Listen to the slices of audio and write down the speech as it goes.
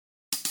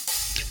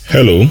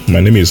Hello, my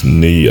name is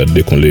Neyi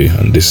Adekunle,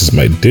 and this is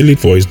my daily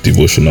voice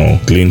devotional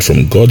gleaned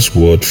from God's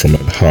word from my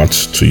heart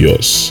to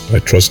yours. I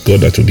trust God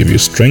that will give you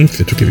strength,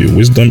 it will give you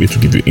wisdom, it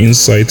will give you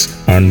insight,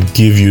 and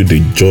give you the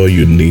joy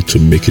you need to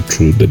make it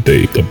through the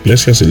day. God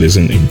bless you as you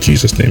listen in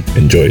Jesus' name.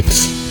 Enjoy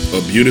it.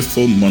 A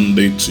beautiful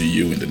Monday to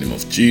you in the name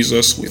of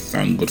Jesus. We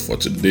thank God for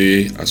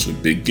today as we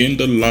begin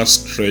the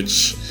last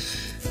stretch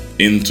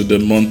into the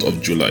month of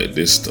July.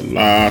 This is the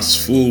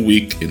last full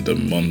week in the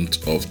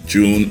month of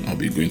June. I'll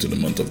be going to the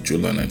month of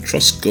July, and I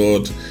trust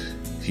God.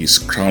 He's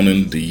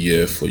crowning the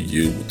year for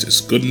you with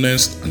His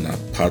goodness, and our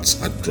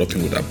paths are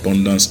dropping with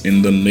abundance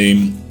in the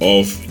name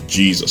of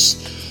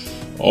Jesus.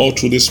 All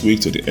through this week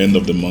to the end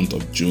of the month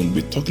of June,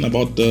 we're talking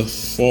about the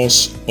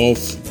force of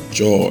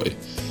joy.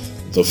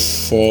 The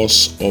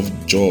force of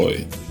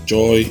joy.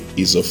 Joy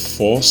is a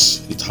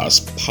force. It has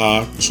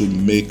power to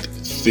make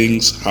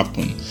things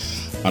happen.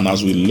 And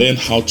as we learn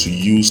how to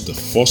use the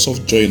force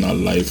of joy in our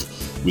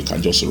life, we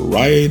can just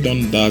ride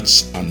on that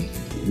and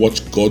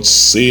watch God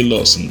sail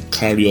us and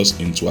carry us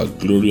into our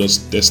glorious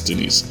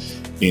destinies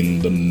in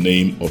the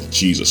name of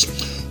Jesus.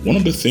 One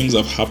of the things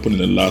that have happened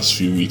in the last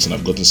few weeks, and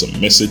I've gotten some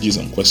messages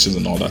and questions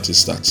and all that,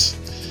 is that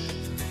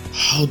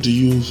how do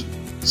you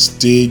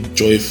stay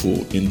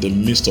joyful in the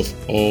midst of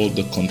all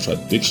the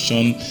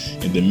contradiction,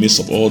 in the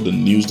midst of all the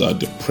news that are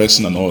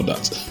depressing and all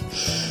that?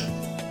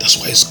 That's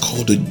why it's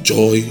called the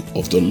joy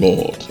of the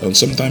Lord. And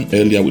sometime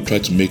earlier we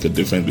tried to make a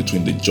difference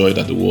between the joy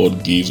that the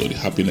world gives or the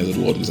happiness that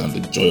the world gives and the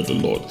joy of the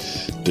Lord.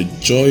 The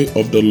joy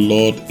of the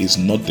Lord is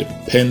not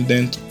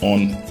dependent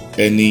on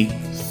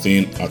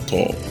anything at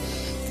all.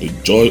 The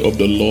joy of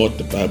the Lord,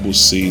 the Bible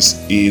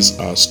says, is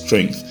our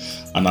strength.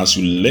 And as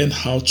you learn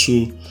how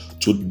to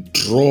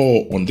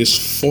draw on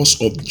this force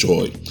of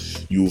joy,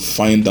 you will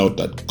find out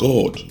that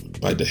God,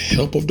 by the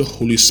help of the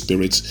Holy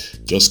Spirit,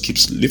 just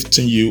keeps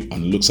lifting you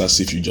and looks as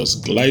if you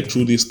just glide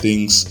through these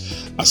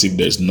things as if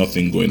there's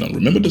nothing going on.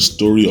 Remember the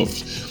story of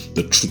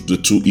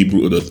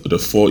the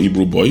four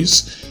Hebrew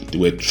boys? They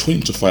were thrown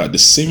into fire. The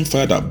same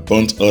fire that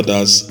burnt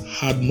others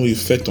had no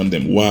effect on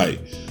them. Why?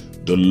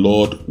 The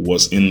Lord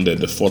was in there,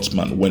 the fourth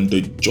man. When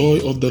the joy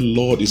of the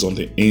Lord is on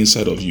the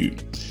inside of you,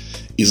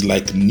 it's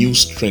like new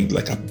strength,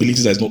 like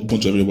ability that is not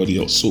going to everybody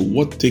else. So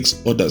what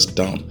takes others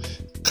down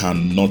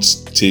cannot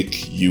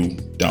take you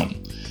down.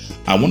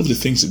 And one of the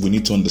things that we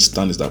need to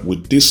understand is that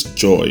with this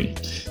joy,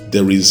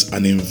 there is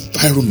an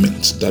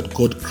environment that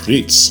God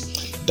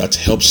creates that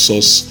helps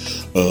us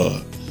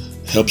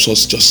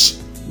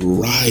just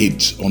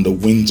ride on the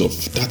winds of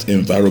that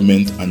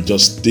environment and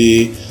just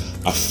stay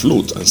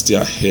afloat and stay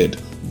ahead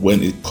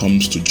when it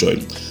comes to joy.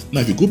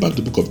 Now, if you go back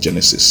to the book of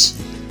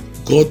Genesis,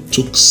 God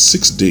took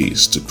 6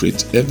 days to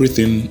create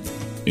everything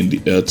in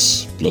the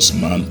earth plus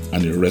man,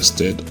 and He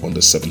rested on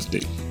the seventh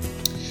day.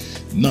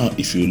 Now,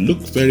 if you look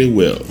very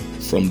well,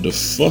 from the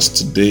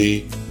first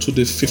day to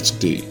the fifth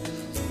day,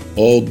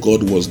 all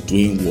God was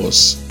doing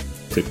was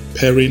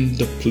preparing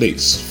the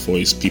place for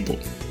His people.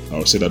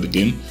 I'll say that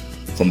again.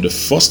 From the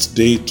first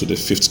day to the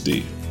fifth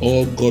day,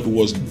 all God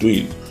was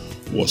doing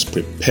was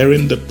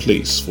preparing the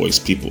place for His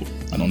people.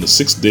 And on the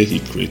sixth day, He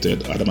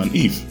created Adam and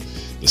Eve.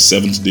 The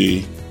seventh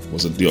day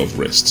was a day of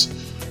rest.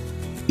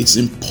 It's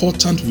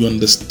important we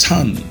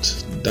understand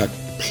that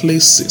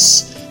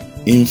places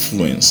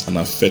influence and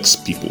affects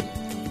people.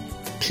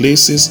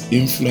 Places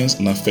influence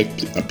and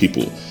affect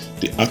people.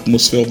 The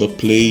atmosphere of the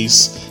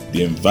place,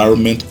 the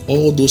environment,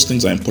 all those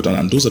things are important,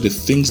 and those are the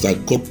things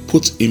that God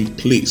put in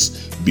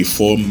place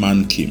before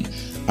man came.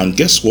 And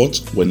guess what?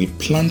 When He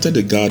planted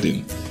the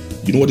garden,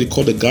 you know what He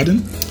called the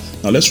garden?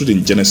 Now let's read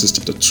in Genesis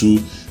chapter 2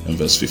 and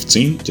verse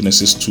 15.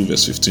 Genesis 2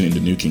 verse 15 in the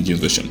New King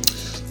James Version.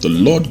 The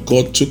Lord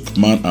God took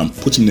man and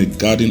put him in the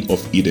garden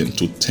of Eden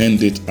to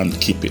tend it and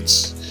keep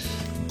it.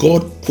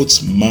 God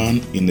puts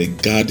man in a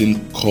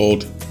garden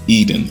called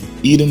Eden.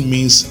 Eden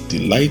means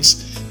delight.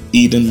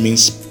 Eden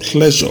means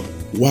pleasure.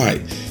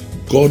 Why?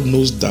 God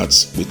knows that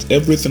with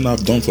everything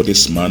I've done for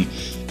this man,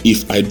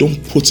 if I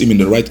don't put him in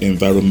the right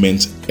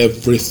environment,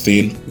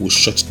 everything will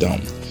shut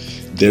down.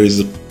 There is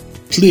a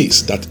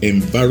place that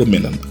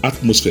environment and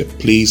atmosphere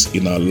plays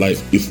in our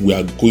life if we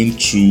are going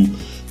to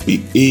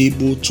be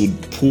able to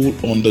pull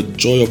on the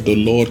joy of the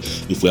Lord,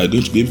 if we are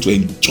going to be able to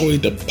enjoy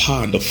the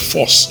power and the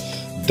force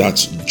that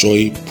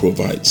joy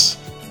provides.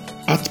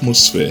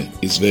 Atmosphere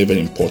is very,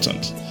 very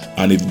important.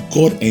 And if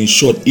God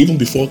ensured even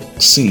before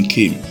sin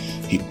came,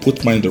 He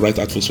put man in the right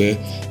atmosphere,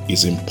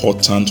 it's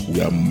important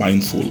we are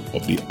mindful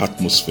of the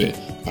atmosphere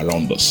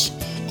around us.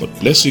 God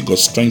bless you. God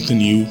strengthen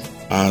you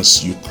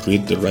as you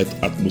create the right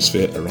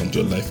atmosphere around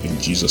your life in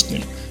Jesus'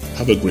 name.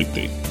 Have a great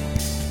day.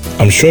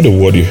 I'm sure the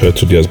word you heard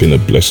today has been a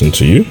blessing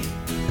to you.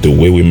 The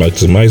way we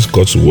maximize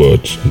God's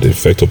word, the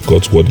effect of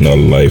God's word in our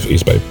life,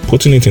 is by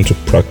putting it into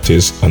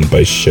practice and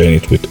by sharing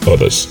it with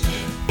others.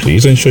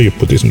 Please ensure you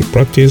put this into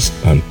practice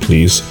and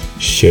please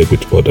share it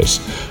with others.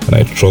 And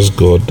I trust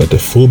God that the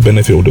full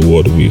benefit of the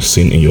word will be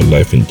seen in your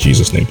life in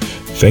Jesus' name.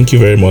 Thank you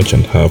very much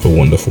and have a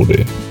wonderful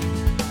day.